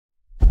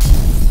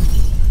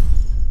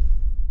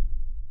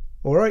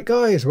Alright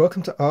guys,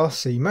 welcome to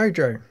RC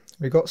Mojo.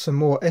 We got some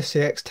more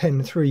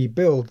SCX10 III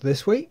build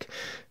this week.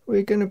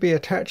 We're going to be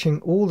attaching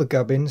all the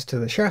gubbins to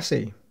the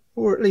chassis,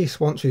 or at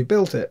least once we've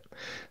built it.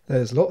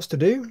 There's lots to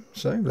do,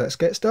 so let's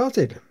get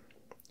started.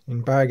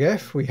 In bag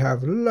F we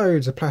have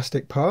loads of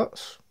plastic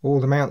parts, all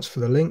the mounts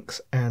for the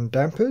links and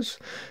dampers,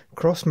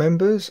 cross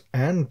members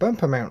and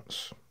bumper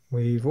mounts.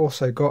 We've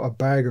also got a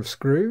bag of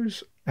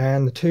screws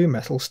and the two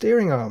metal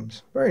steering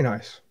arms. Very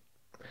nice.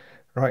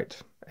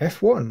 Right,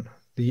 F1.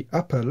 The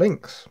upper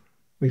links.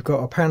 We've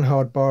got a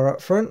panhard bar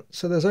up front,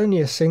 so there's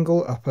only a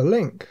single upper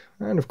link,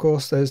 and of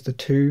course there's the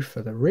two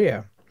for the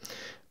rear.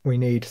 We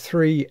need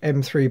 3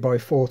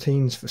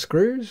 M3x14s for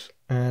screws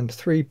and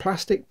 3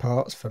 plastic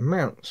parts for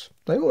mounts.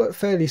 They all look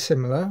fairly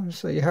similar,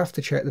 so you have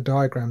to check the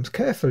diagrams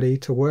carefully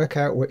to work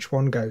out which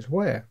one goes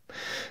where.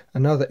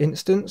 Another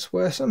instance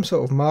where some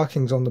sort of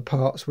markings on the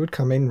parts would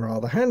come in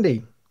rather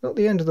handy. Not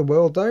the end of the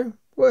world though.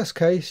 Worst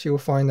case, you'll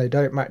find they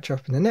don't match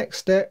up in the next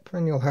step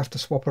and you'll have to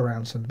swap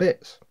around some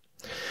bits.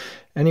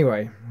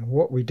 Anyway,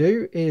 what we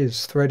do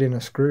is thread in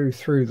a screw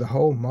through the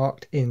hole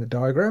marked in the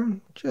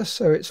diagram, just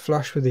so it's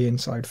flush with the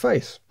inside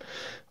face.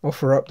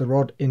 Offer up the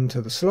rod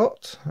into the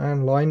slot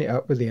and line it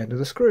up with the end of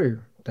the screw,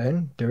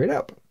 then do it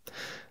up.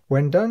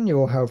 When done,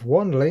 you'll have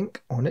one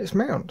link on its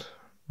mount.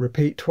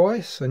 Repeat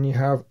twice and you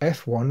have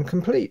F1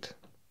 complete.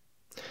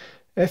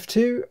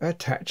 F2,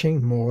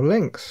 attaching more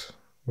links.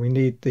 We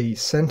need the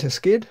center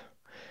skid,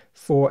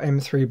 4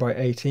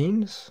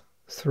 M3x18s,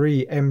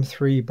 3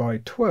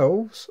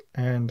 M3x12s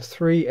and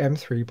 3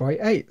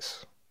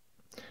 M3x8s.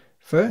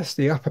 First,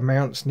 the upper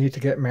mounts need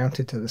to get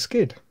mounted to the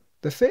skid.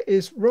 The fit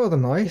is rather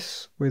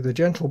nice. With a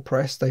gentle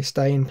press they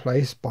stay in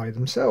place by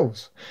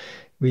themselves.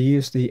 We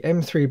use the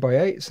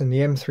M3x8s and the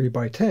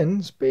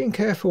M3x10s, being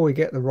careful we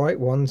get the right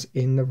ones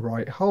in the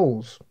right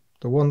holes.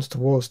 The ones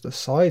towards the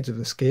sides of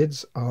the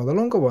skids are the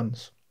longer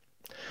ones.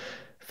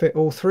 Fit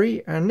all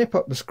three and nip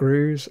up the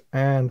screws,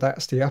 and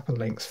that's the upper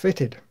links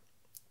fitted.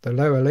 The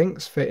lower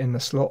links fit in the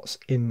slots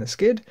in the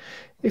skid.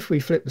 If we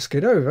flip the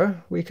skid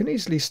over, we can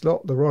easily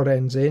slot the rod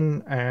ends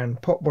in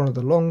and pop one of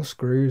the long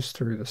screws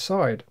through the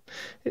side.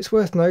 It's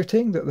worth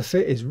noting that the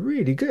fit is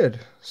really good,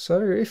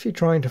 so if you're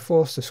trying to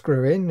force the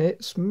screw in,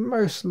 it's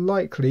most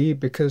likely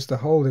because the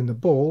hole in the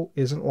ball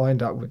isn't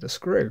lined up with the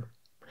screw.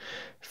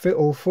 Fit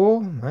all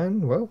four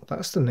and well,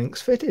 that's the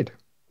links fitted.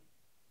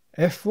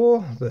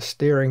 F4, the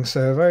steering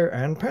servo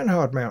and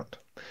panhard mount.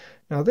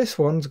 Now this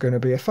one's going to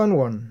be a fun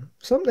one,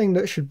 something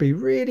that should be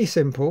really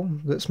simple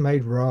that's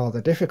made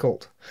rather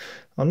difficult.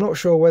 I'm not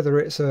sure whether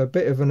it's a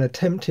bit of an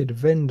attempted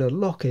vendor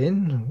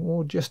lock-in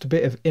or just a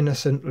bit of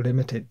innocent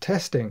limited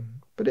testing,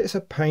 but it's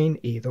a pain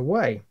either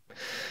way.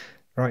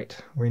 Right,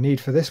 we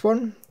need for this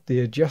one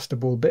the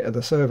adjustable bit of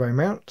the servo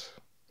mount,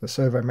 the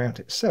servo mount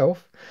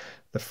itself,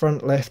 the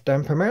front left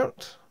damper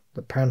mount,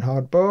 the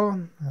panhard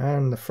bar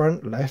and the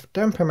front left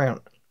damper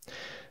mount.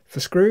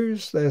 For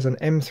screws, there's an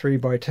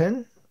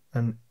M3x10,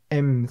 an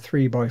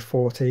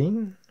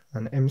M3x14,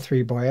 an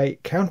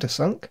M3x8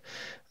 countersunk,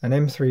 an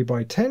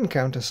M3x10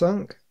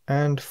 countersunk,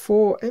 and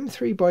 4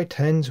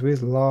 M3x10s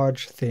with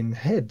large thin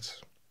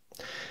heads.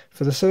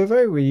 For the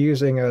servo, we're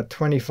using a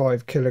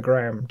 25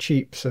 kilogram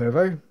cheap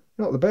servo.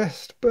 Not the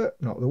best,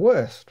 but not the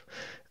worst.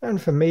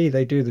 And for me,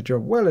 they do the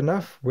job well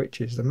enough,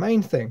 which is the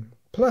main thing.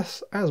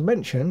 Plus, as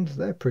mentioned,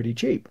 they're pretty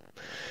cheap.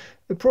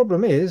 The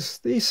problem is,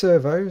 these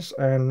servos,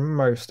 and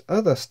most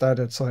other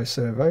standard size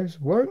servos,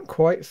 won't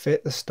quite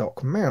fit the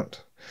stock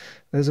mount.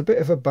 There's a bit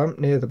of a bump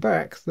near the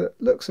back that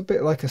looks a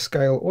bit like a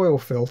scale oil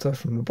filter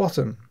from the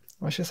bottom.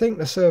 I should think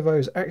the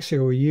servos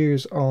Axial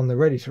use on the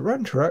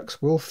ready-to-run trucks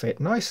will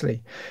fit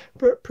nicely,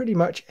 but pretty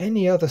much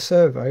any other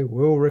servo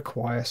will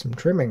require some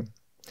trimming.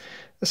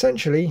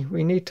 Essentially,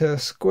 we need to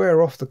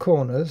square off the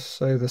corners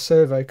so the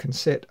servo can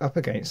sit up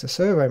against the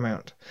servo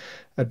mount.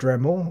 A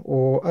Dremel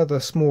or other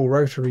small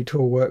rotary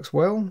tool works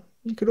well.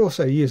 You could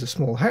also use a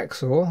small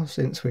hacksaw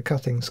since we're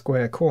cutting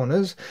square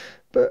corners,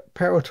 but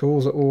power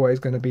tools are always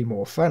going to be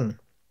more fun.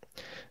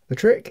 The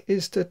trick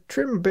is to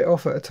trim a bit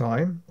off at a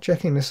time,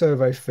 checking the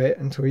servo fit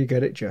until you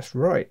get it just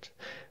right.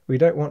 We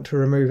don't want to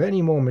remove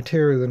any more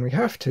material than we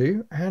have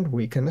to and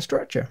weaken the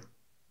structure.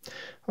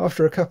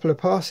 After a couple of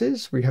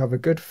passes, we have a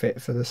good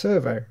fit for the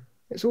servo.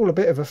 It's all a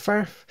bit of a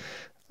faff.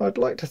 I'd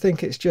like to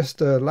think it's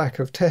just a lack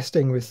of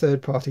testing with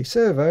third-party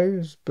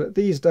servos, but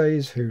these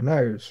days, who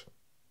knows?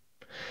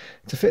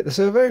 To fit the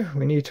servo,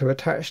 we need to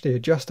attach the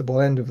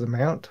adjustable end of the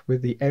mount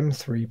with the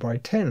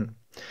M3x10.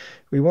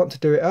 We want to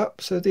do it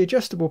up so the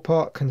adjustable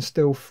part can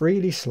still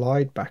freely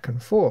slide back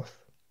and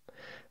forth.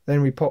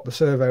 Then we pop the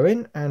servo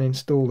in and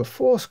install the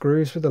 4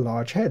 screws with the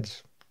large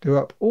heads. Do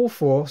up all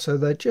 4 so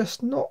they're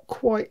just not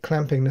quite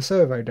clamping the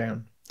servo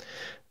down.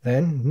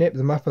 Then nip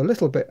them up a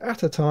little bit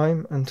at a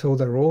time until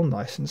they're all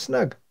nice and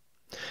snug.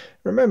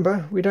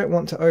 Remember, we don't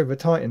want to over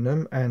tighten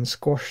them and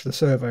squash the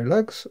servo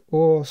lugs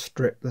or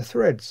strip the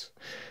threads.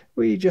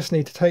 We just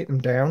need to take them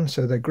down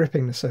so they're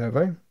gripping the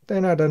servo,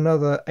 then add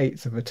another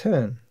 1/8 of a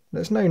turn.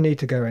 There's no need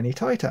to go any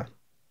tighter.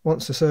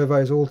 Once the servo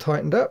is all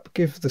tightened up,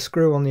 give the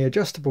screw on the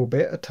adjustable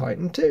bit a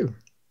tighten too.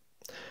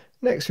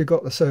 Next we've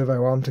got the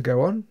servo arm to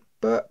go on.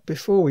 but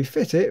before we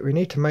fit it, we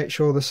need to make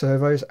sure the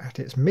servo's at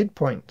its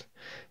midpoint.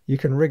 You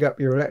can rig up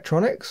your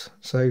electronics,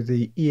 so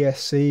the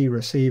ESC,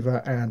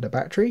 receiver and a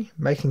battery,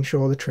 making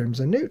sure the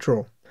trims are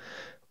neutral.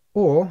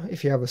 Or,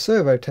 if you have a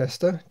servo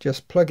tester,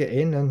 just plug it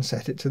in and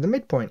set it to the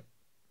midpoint.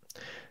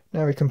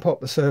 Now we can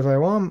pop the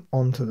servo arm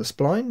onto the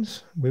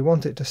splines. We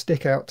want it to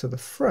stick out to the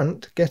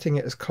front, getting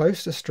it as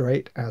close to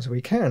straight as we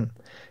can.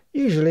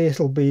 Usually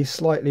it'll be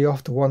slightly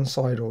off to one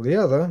side or the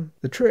other.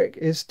 The trick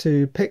is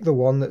to pick the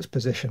one that's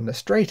positioned the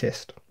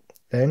straightest.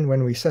 Then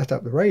when we set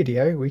up the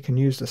radio, we can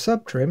use the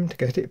sub-trim to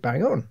get it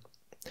bang on.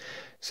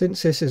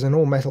 Since this is an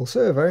all-metal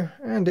servo,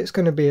 and it's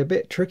going to be a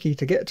bit tricky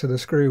to get to the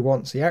screw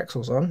once the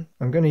axle's on,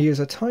 I'm going to use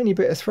a tiny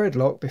bit of thread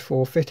lock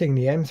before fitting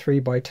the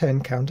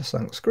M3x10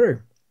 countersunk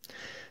screw.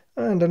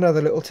 And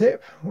another little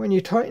tip, when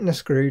you tighten a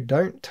screw,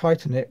 don't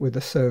tighten it with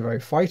the servo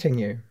fighting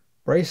you.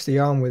 Brace the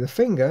arm with a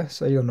finger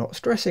so you're not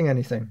stressing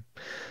anything.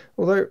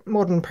 Although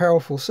modern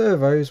powerful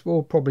servos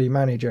will probably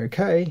manage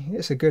okay,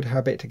 it's a good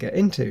habit to get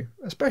into,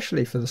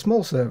 especially for the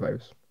small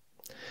servos.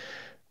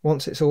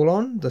 Once it's all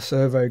on, the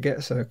servo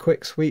gets a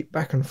quick sweep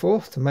back and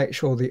forth to make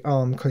sure the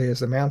arm clears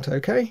the mount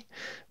okay.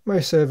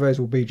 Most servos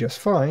will be just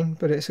fine,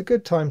 but it's a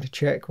good time to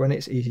check when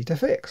it's easy to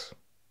fix.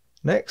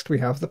 Next we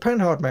have the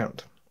panhard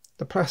mount.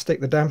 The plastic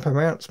the damper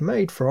mount's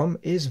made from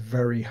is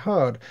very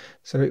hard,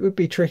 so it would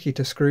be tricky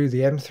to screw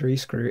the M3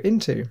 screw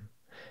into.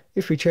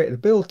 If we check the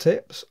build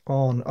tips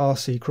on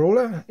RC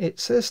Crawler, it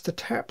says to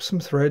tap some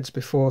threads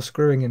before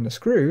screwing in the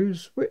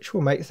screws, which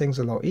will make things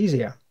a lot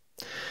easier.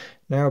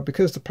 Now,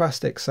 because the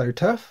plastic's so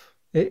tough,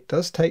 it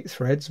does take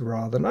threads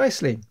rather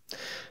nicely.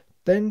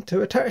 Then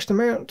to attach the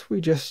mount,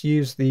 we just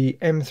use the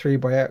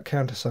M3x8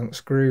 countersunk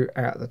screw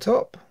at the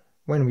top.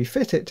 When we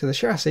fit it to the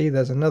chassis,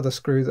 there's another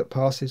screw that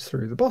passes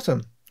through the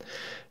bottom.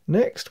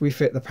 Next we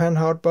fit the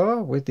panhard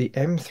bar with the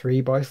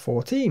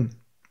M3x14,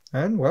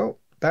 and well,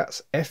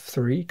 that's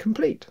F3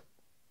 complete.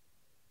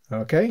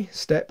 Okay,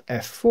 step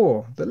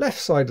F4, the left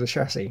side of the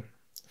chassis.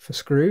 For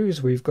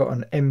screws we've got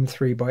an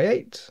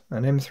M3x8,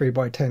 an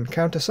M3x10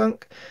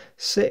 countersunk,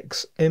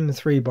 6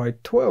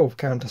 M3x12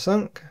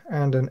 countersunk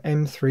and an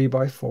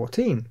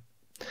M3x14.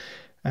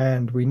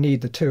 And we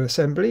need the two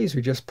assemblies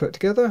we just put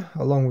together,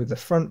 along with the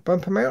front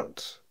bumper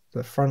mount,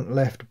 the front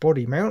left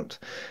body mount,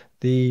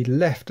 the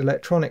left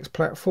electronics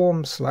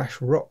platform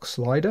 / rock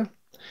slider,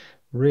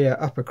 rear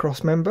upper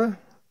cross member,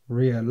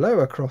 rear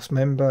lower cross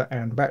member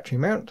and battery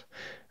mount,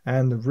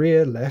 and the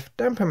rear left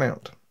damper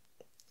mount.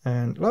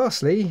 And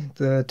lastly,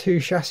 the two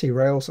chassis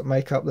rails that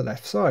make up the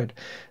left side.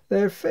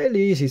 They're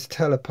fairly easy to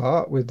tell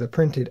apart with the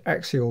printed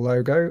Axial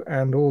logo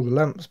and all the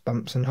lumps,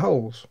 bumps and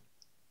holes.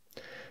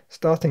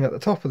 Starting at the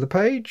top of the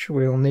page,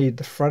 we'll need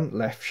the front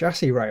left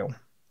chassis rail.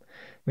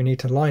 We need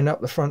to line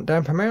up the front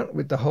damper mount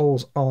with the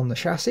holes on the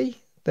chassis.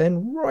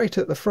 Then right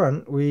at the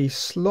front we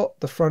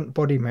slot the front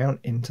body mount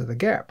into the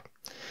gap.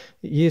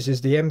 It uses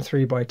the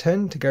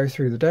M3x10 to go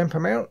through the damper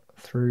mount,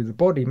 through the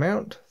body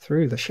mount,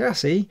 through the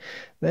chassis,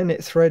 then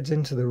it threads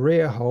into the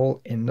rear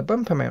hole in the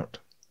bumper mount.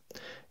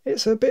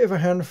 It's a bit of a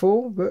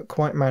handful, but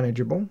quite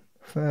manageable.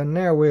 For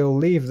now we'll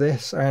leave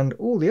this and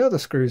all the other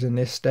screws in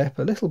this step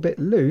a little bit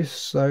loose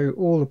so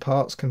all the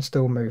parts can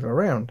still move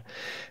around.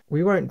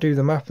 We won't do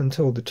them up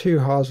until the two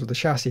halves of the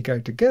chassis go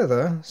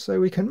together, so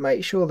we can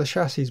make sure the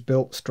chassis is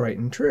built straight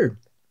and true.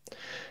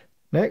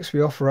 Next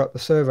we offer up the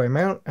servo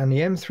mount and the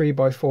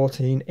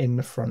M3x14 in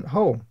the front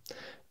hole.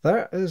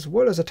 That, as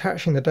well as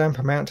attaching the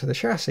damper mount to the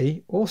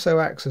chassis, also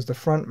acts as the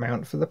front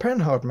mount for the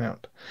panhard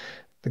mount.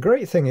 The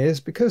great thing is,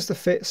 because the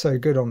fit's so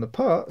good on the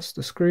parts,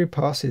 the screw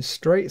passes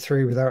straight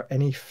through without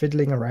any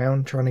fiddling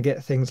around trying to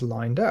get things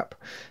lined up.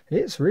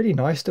 It's really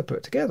nice to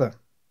put together.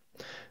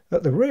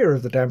 At the rear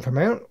of the damper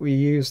mount we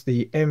use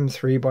the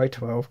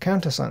M3x12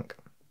 countersunk.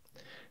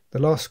 The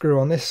last screw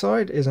on this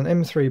side is an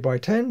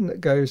M3x10 that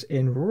goes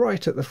in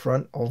right at the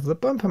front of the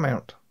bumper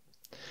mount.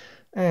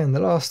 And the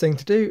last thing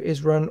to do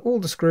is run all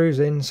the screws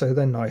in so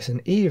they're nice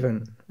and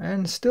even,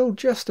 and still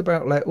just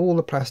about let all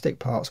the plastic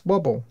parts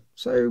wobble,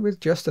 so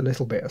with just a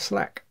little bit of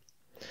slack.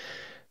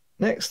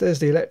 Next there's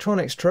the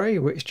electronics tray,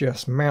 which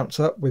just mounts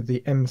up with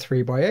the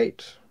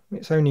M3x8.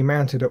 It's only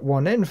mounted at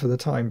one end for the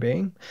time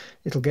being.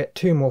 It'll get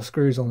two more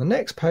screws on the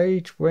next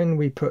page when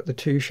we put the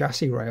two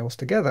chassis rails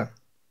together.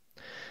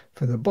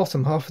 For the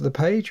bottom half of the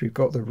page we've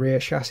got the rear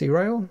chassis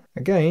rail.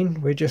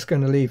 Again, we're just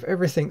going to leave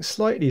everything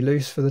slightly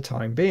loose for the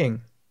time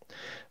being.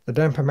 The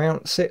damper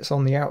mount sits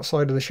on the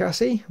outside of the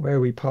chassis,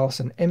 where we pass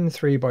an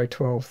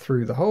M3x12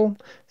 through the hole,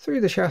 through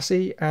the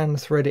chassis and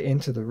thread it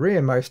into the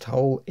rearmost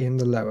hole in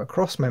the lower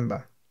cross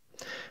member.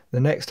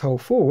 The next hole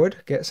forward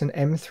gets an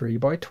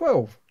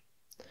M3x12.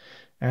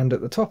 And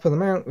at the top of the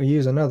mount we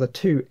use another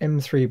two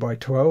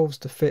M3x12s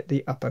to fit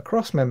the upper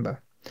cross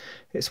member.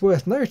 It's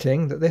worth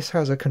noting that this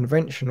has a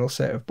conventional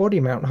set of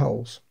body mount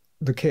holes.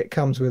 The kit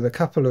comes with a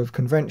couple of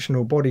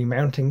conventional body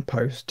mounting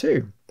posts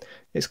too.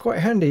 It's quite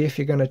handy if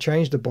you're going to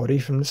change the body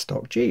from the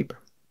stock Jeep.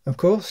 Of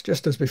course,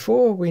 just as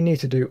before, we need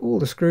to do all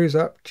the screws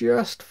up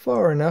just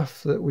far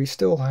enough that we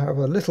still have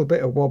a little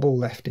bit of wobble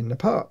left in the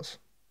parts.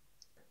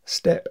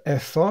 Step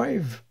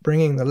F5,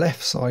 bringing the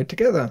left side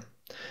together.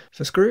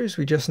 For screws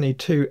we just need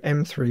two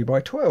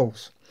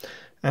M3x12s,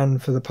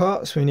 and for the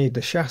parts we need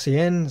the chassis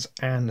ends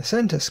and the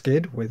centre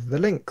skid with the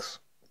links.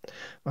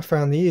 I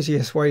found the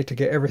easiest way to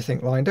get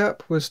everything lined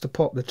up was to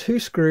pop the two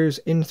screws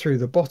in through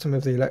the bottom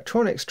of the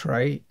electronics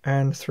tray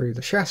and through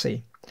the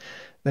chassis.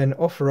 Then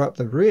offer up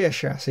the rear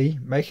chassis,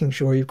 making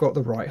sure you've got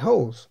the right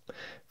holes.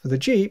 For the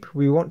Jeep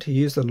we want to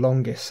use the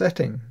longest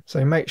setting,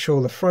 so make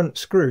sure the front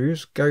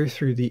screws go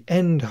through the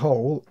end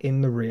hole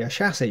in the rear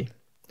chassis.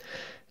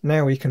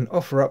 Now we can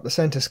offer up the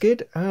centre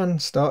skid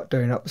and start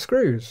doing up the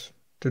screws.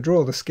 To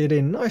draw the skid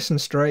in nice and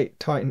straight,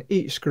 tighten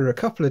each screw a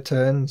couple of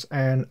turns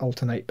and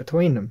alternate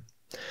between them.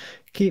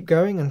 Keep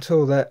going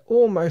until they're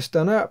almost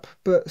done up,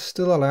 but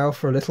still allow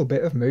for a little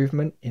bit of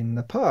movement in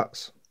the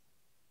parts.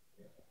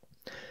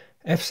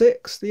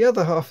 F6, the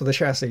other half of the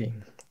chassis.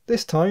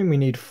 This time we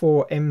need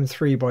four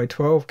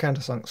M3x12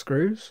 countersunk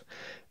screws,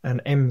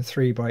 an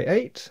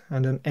M3x8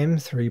 and an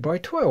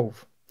M3x12.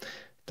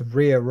 The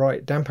rear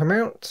right damper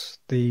mount,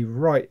 the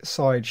right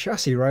side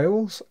chassis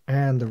rails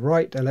and the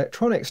right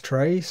electronics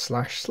tray /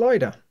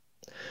 slider.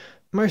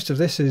 Most of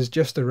this is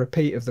just a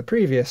repeat of the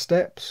previous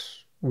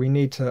steps. We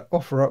need to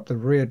offer up the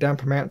rear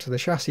damper mount to the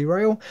chassis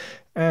rail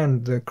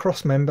and the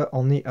cross member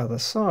on the other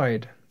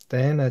side.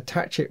 Then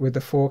attach it with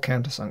the four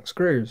countersunk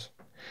screws.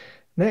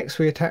 Next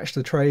we attach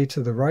the tray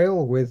to the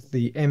rail with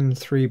the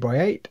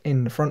M3x8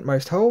 in the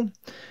frontmost hole.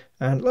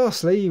 And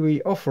lastly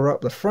we offer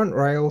up the front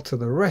rail to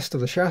the rest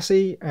of the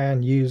chassis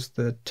and use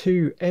the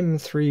two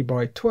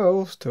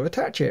M3x12s to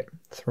attach it,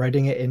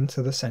 threading it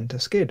into the centre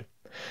skid.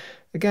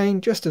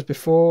 Again, just as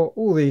before,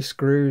 all these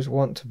screws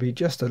want to be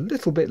just a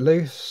little bit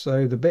loose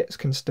so the bits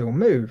can still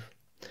move.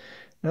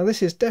 Now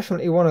this is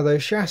definitely one of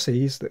those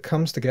chassis that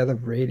comes together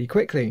really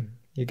quickly.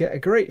 You get a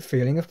great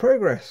feeling of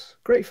progress.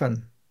 Great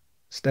fun.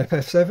 Step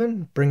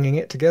F7, bringing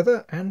it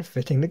together and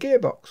fitting the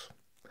gearbox.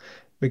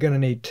 We're going to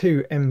need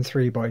two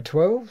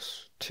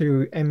M3x12s,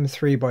 two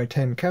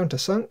M3x10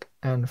 countersunk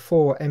and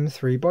four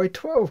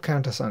M3x12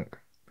 countersunk.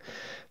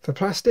 For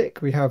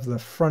plastic we have the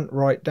front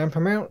right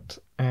damper mount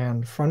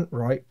and front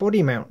right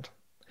body mount.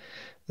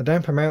 The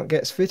damper mount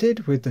gets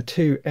fitted with the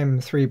two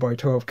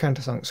M3x12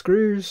 countersunk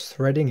screws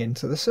threading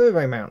into the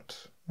servo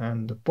mount,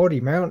 and the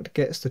body mount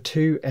gets the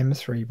two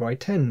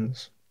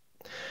M3x10s.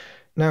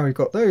 Now we've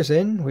got those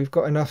in, we've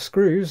got enough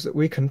screws that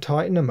we can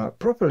tighten them up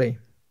properly.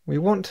 We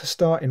want to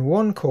start in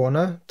one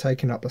corner,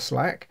 taking up the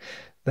slack,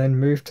 then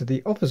move to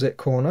the opposite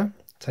corner,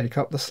 take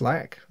up the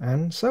slack,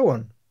 and so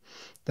on.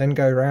 Then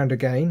go round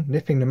again,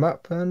 nipping them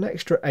up an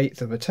extra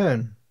eighth of a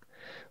turn.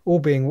 All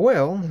being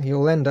well,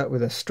 you'll end up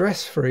with a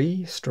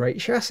stress-free, straight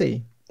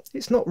chassis.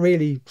 It's not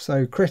really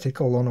so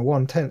critical on a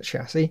 1/10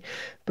 chassis,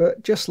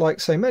 but just like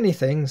so many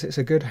things, it's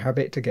a good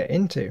habit to get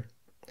into.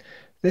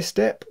 This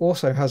step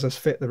also has us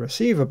fit the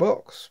receiver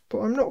box, but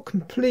I'm not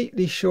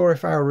completely sure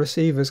if our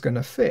receiver's going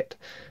to fit,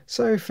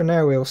 so for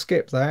now we'll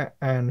skip that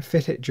and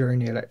fit it during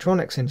the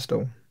electronics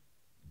install.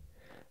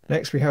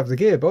 Next we have the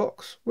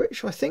gearbox,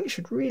 which I think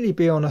should really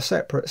be on a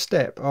separate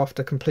step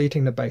after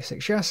completing the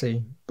basic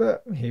chassis,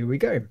 but here we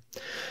go.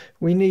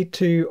 We need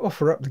to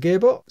offer up the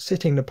gearbox,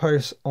 sitting the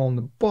posts on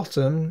the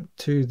bottom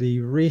to the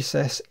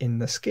recess in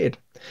the skid.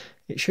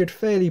 It should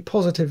fairly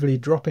positively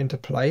drop into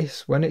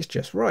place when it's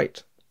just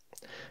right.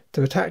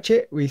 To attach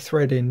it, we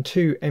thread in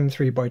two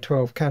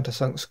M3x12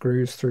 countersunk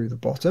screws through the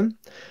bottom,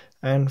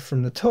 and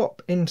from the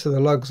top into the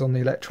lugs on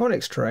the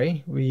electronics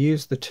tray, we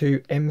use the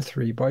two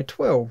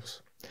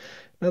M3x12s.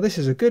 Now this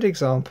is a good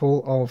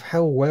example of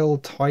how well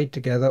tied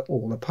together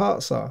all the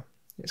parts are.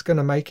 It's going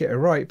to make it a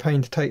right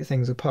pain to take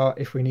things apart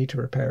if we need to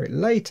repair it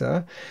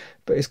later,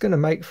 but it's going to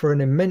make for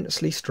an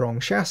immensely strong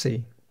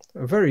chassis.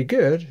 A very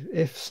good,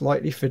 if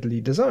slightly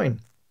fiddly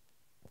design.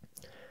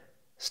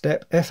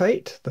 Step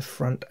F8, the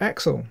front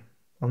axle.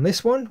 On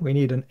this one we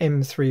need an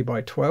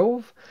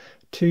M3x12,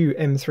 two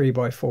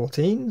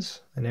M3x14s,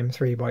 an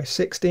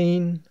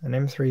M3x16, an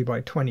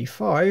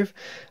M3x25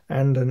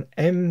 and an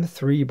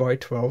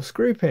M3x12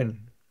 screw pin.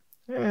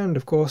 And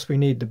of course we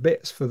need the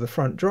bits for the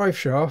front drive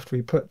shaft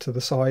we put to the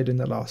side in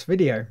the last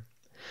video.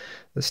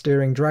 The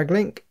steering drag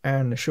link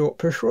and the short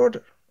push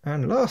rod,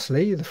 and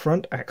lastly the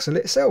front axle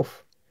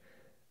itself.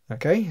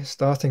 Okay,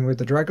 starting with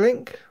the drag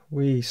link,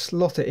 we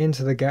slot it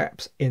into the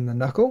gaps in the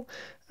knuckle,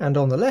 and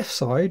on the left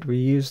side we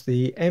use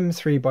the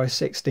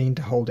M3x16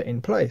 to hold it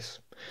in place.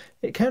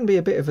 It can be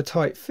a bit of a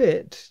tight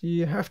fit,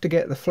 you have to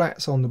get the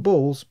flats on the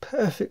balls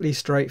perfectly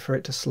straight for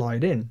it to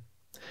slide in.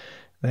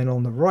 Then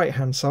on the right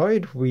hand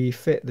side we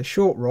fit the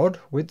short rod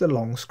with the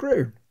long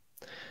screw.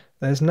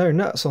 There's no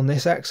nuts on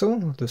this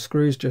axle, the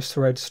screws just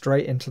thread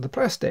straight into the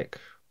plastic,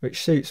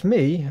 which suits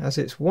me as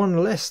it's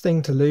one less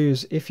thing to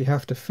lose if you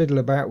have to fiddle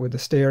about with the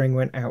steering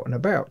when out and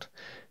about.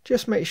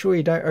 Just make sure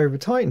you don't over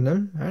tighten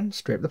them and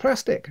strip the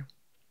plastic.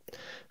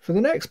 For the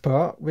next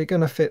part we're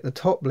going to fit the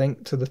top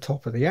link to the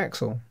top of the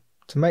axle.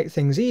 To make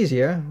things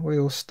easier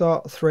we'll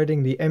start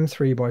threading the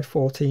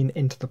M3x14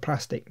 into the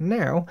plastic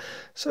now,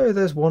 so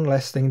there's one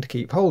less thing to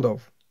keep hold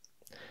of.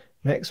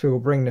 Next we will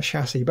bring the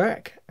chassis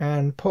back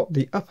and pop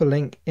the upper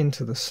link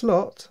into the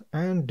slot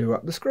and do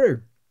up the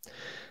screw.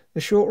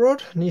 The short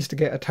rod needs to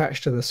get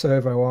attached to the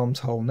servo arms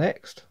hole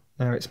next.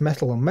 Now it's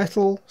metal on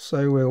metal,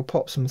 so we'll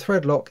pop some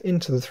thread lock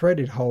into the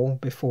threaded hole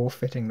before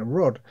fitting the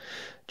rod.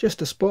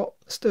 Just a spot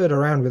stirred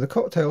around with a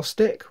cocktail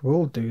stick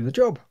will do the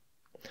job.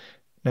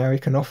 Now we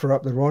can offer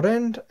up the rod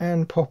end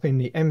and pop in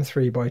the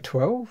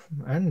M3x12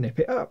 and nip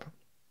it up.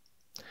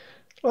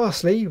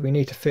 Lastly, we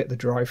need to fit the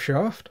drive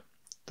shaft.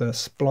 The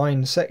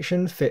spline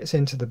section fits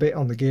into the bit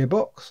on the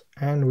gearbox,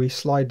 and we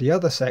slide the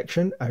other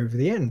section over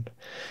the end.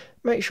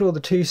 Make sure the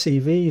two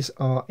CVs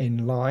are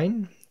in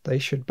line. They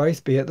should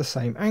both be at the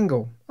same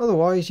angle,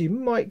 otherwise you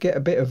might get a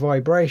bit of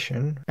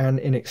vibration and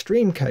in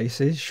extreme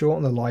cases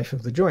shorten the life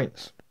of the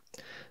joints.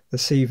 The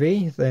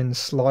CV then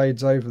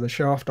slides over the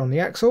shaft on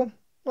the axle,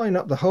 line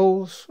up the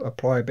holes,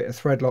 apply a bit of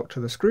thread lock to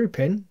the screw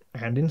pin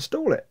and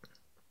install it.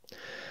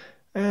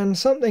 And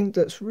something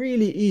that's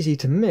really easy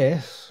to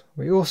miss,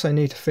 we also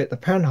need to fit the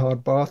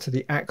panhard bar to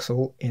the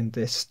axle in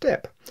this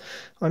step.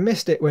 I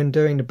missed it when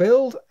doing the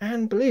build,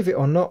 and believe it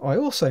or not, I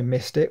also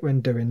missed it when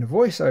doing the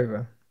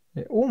voiceover.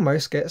 It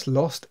almost gets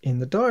lost in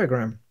the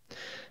diagram.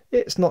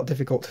 It's not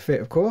difficult to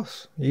fit, of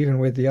course, even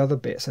with the other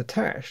bits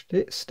attached.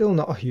 It's still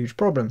not a huge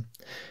problem.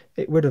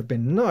 It would have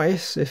been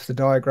nice if the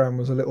diagram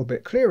was a little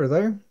bit clearer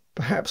though,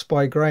 perhaps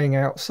by greying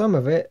out some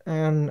of it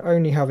and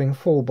only having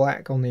full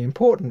black on the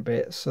important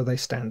bits so they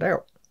stand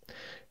out.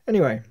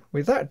 Anyway,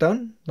 with that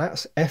done,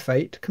 that's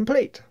F8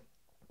 complete.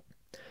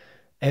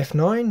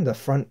 F9, the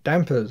front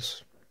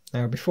dampers.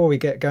 Now before we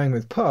get going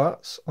with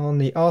parts, on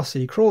the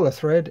RC crawler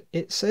thread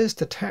it says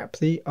to tap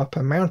the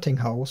upper mounting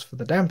holes for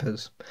the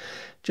dampers.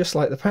 Just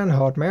like the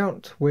panhard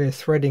mount, we're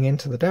threading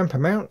into the damper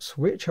mounts,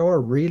 which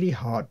are really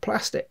hard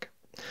plastic.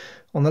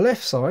 On the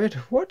left side,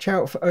 watch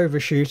out for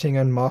overshooting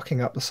and marking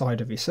up the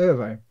side of your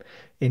servo.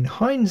 In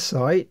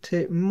hindsight,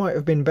 it might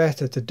have been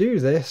better to do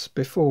this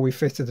before we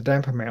fitted the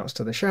damper mounts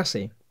to the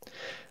chassis.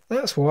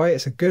 That's why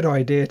it's a good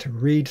idea to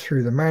read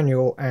through the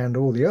manual and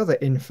all the other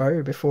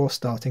info before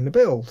starting the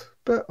build,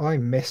 but I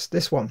missed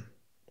this one.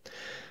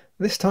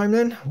 This time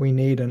then, we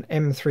need an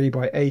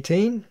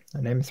M3x18,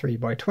 an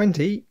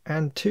M3x20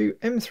 and two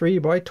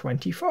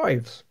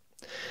M3x25s.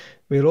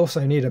 We'll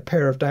also need a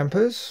pair of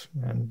dampers,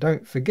 and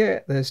don't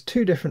forget there's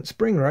two different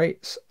spring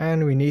rates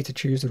and we need to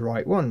choose the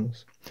right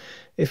ones.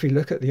 If we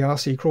look at the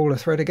RC crawler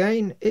thread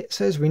again, it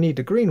says we need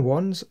the green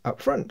ones up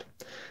front.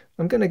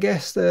 I'm going to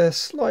guess they're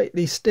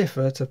slightly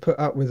stiffer to put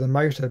up with the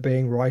motor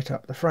being right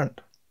up the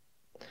front.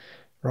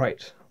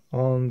 Right,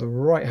 on the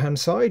right hand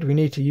side we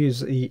need to use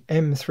the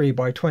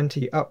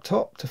M3x20 up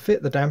top to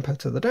fit the damper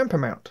to the damper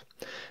mount.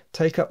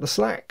 Take up the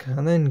slack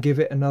and then give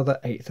it another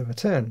 1/8 of a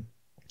turn.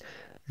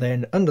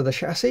 Then under the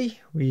chassis,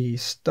 we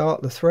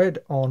start the thread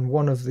on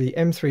one of the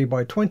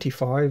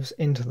M3x25s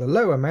into the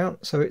lower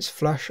mount so it's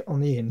flush on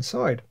the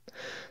inside.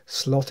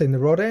 Slot in the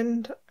rod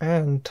end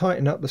and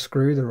tighten up the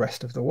screw the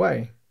rest of the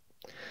way.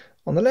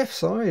 On the left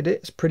side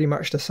it's pretty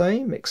much the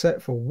same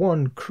except for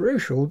one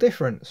crucial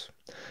difference.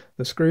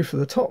 The screw for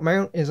the top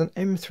mount is an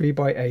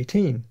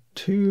M3x18,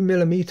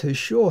 2mm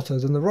shorter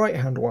than the right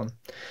hand one.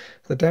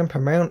 The damper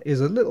mount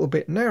is a little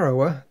bit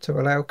narrower to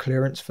allow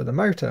clearance for the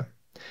motor.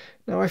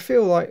 Now I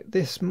feel like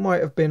this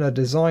might have been a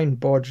design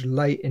bodge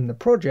late in the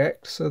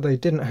project, so they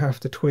didn't have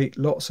to tweak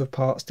lots of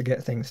parts to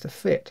get things to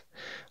fit.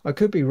 I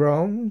could be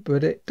wrong,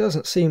 but it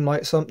doesn't seem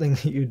like something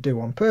that you'd do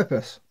on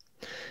purpose.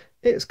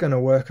 It's going to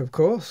work of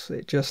course,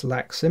 it just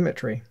lacks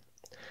symmetry.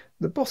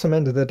 The bottom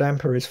end of the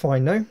damper is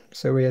fine though,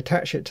 so we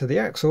attach it to the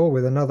axle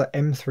with another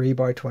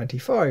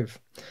M3x25.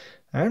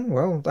 And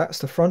well, that's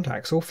the front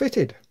axle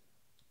fitted.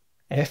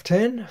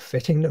 F10,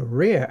 fitting the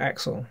rear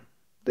axle.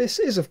 This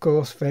is of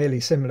course fairly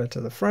similar to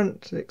the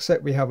front,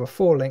 except we have a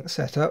 4-link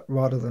setup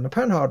rather than a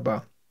panhard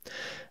bar.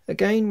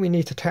 Again, we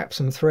need to tap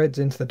some threads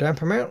into the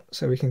damper mount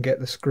so we can get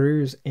the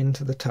screws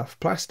into the tough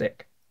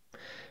plastic.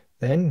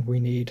 Then we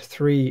need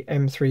 3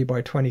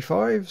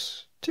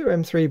 M3x25s, 2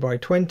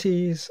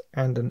 M3x20s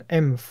and an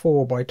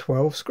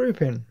M4x12 screw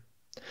pin.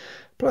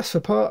 Plus for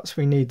parts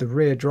we need the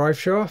rear drive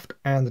shaft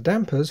and the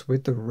dampers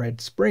with the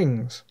red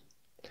springs.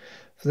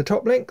 For the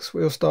top links,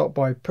 we'll start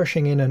by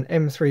pushing in an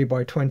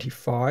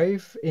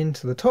M3x25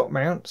 into the top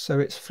mount so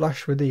it's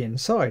flush with the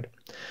inside.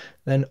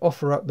 Then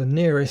offer up the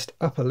nearest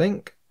upper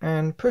link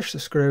and push the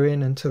screw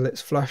in until it's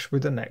flush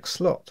with the next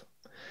slot.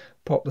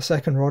 Pop the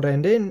second rod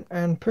end in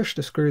and push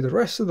the screw the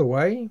rest of the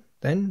way,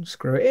 then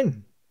screw it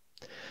in.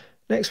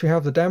 Next we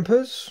have the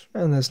dampers,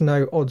 and there's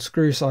no odd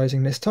screw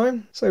sizing this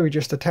time, so we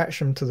just attach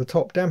them to the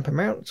top damper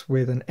mount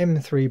with an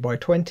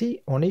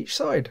M3x20 on each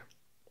side.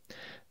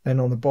 Then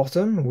on the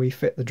bottom we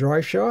fit the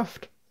drive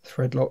shaft,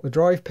 thread lock the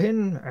drive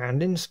pin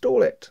and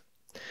install it.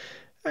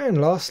 And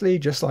lastly,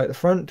 just like the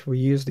front, we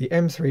use the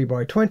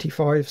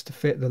M3x25s to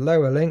fit the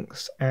lower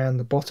links and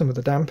the bottom of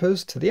the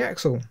dampers to the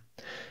axle.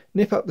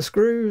 Nip up the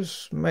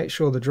screws, make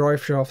sure the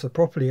drive shafts are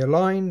properly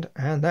aligned,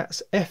 and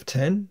that's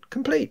F10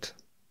 complete.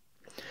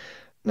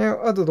 Now,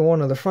 other than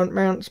one of the front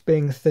mounts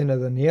being thinner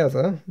than the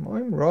other,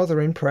 I'm rather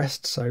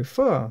impressed so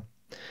far.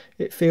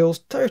 It feels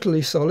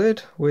totally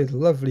solid with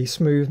lovely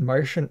smooth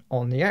motion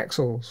on the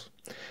axles.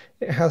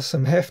 It has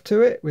some heft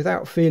to it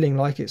without feeling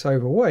like it's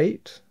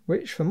overweight,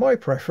 which for my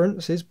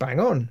preference is bang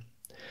on.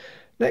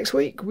 Next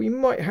week we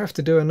might have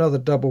to do another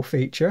double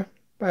feature.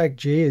 Bag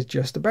G is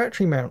just the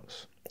battery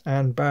mounts,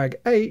 and bag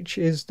H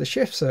is the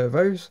shift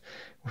servos,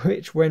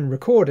 which when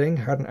recording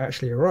hadn't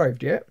actually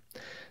arrived yet,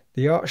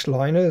 the arch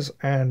liners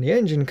and the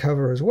engine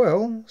cover as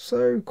well,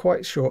 so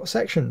quite short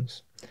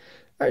sections.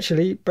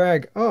 Actually,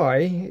 bag I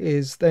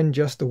is then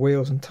just the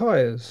wheels and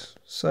tyres,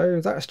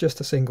 so that's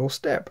just a single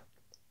step.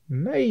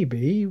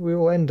 Maybe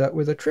we'll end up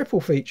with a triple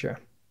feature.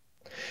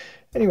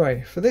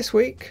 Anyway, for this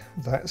week,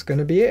 that's going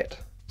to be it.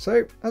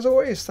 So, as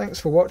always, thanks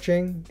for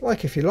watching.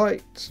 Like if you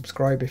liked,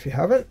 subscribe if you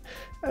haven't,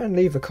 and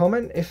leave a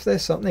comment if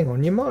there's something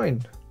on your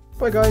mind.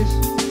 Bye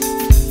guys!